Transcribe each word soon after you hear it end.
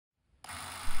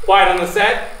Quiet on the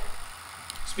set.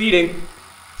 Speeding.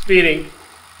 Speeding.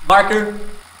 Marker.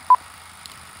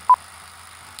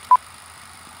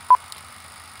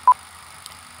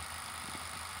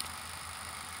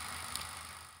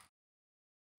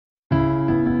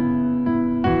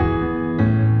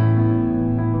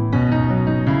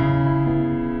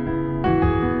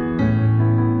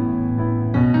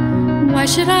 Why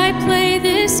should I play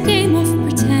this game of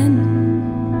pretend?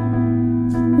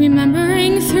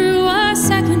 Remembering through a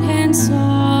secondhand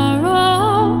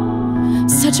sorrow,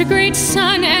 such a great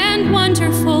son and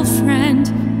wonderful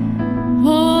friend.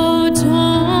 Oh,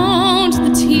 don't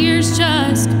the tears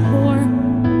just pour?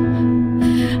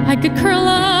 I could curl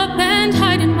up and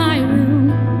hide in my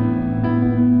room,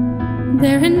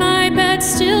 there in my bed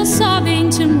still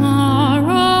sobbing tomorrow.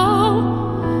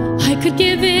 I could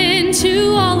give in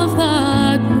to all of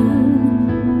the gloom.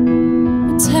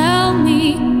 But tell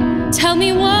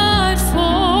me what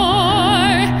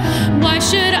for? Why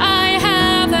should I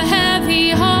have a heavy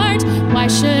heart? Why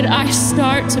should I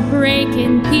start to break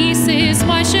in pieces?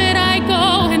 Why should I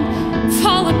go and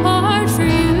fall apart for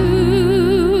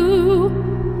you?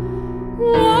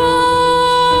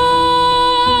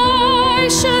 Why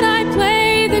should I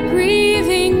play the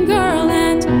grieving girl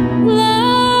and lie,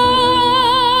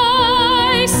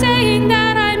 saying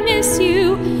that I miss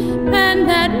you and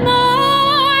that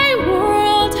my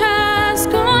world has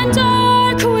gone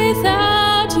dark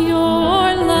without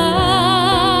your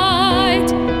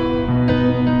light?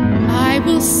 I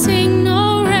will sing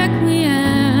no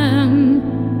requiem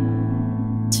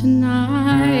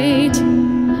tonight.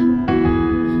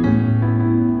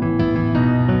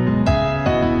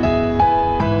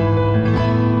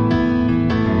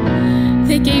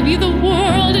 They gave you the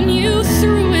world and you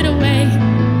threw it away,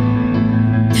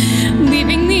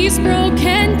 leaving these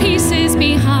broken pieces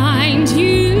behind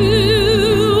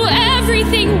you.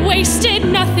 Everything wasted,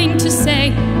 nothing to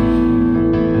say,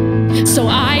 so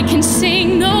I can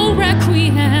sing no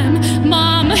requiem.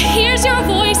 Mom hears your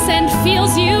voice and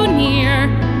feels you near.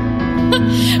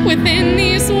 Within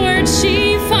these words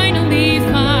she finally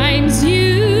finds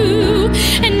you,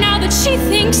 and now that she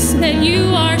thinks that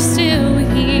you are still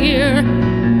here,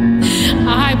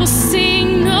 I will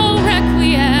sing no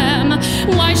requiem.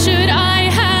 Why should I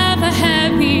have a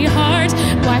heavy heart?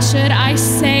 Why should I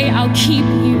say I'll keep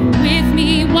you with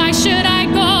me? Why should I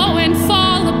go and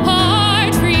fall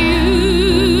apart for you?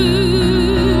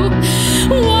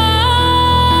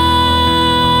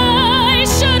 Why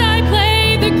should I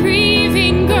play the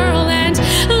grieving girl and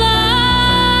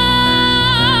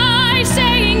lie,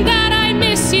 saying that I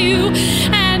miss you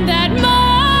and that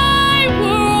my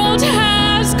world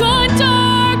has gone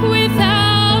dark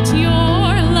without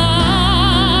your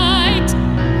light?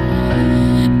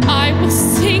 I will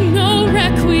sing no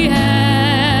requiem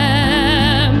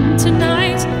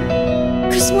tonight,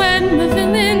 'cause when the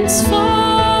villains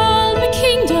fall, the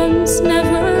kingdoms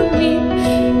never weep.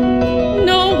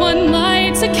 No one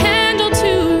lights a candle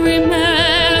to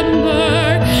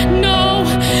remember.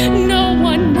 No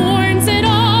one mourns at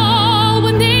all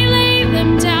when they lay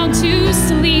them down to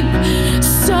sleep.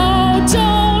 So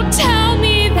don't tell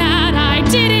me that I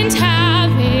didn't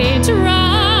have it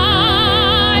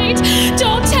right.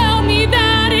 Don't tell me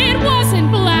that it wasn't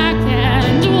black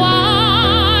and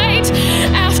white.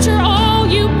 After all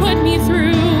you put me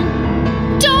through,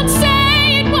 don't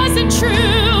say it wasn't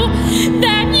true,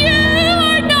 that you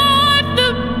are not the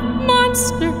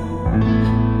monster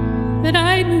that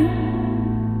I knew.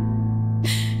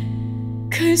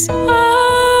 'Cause I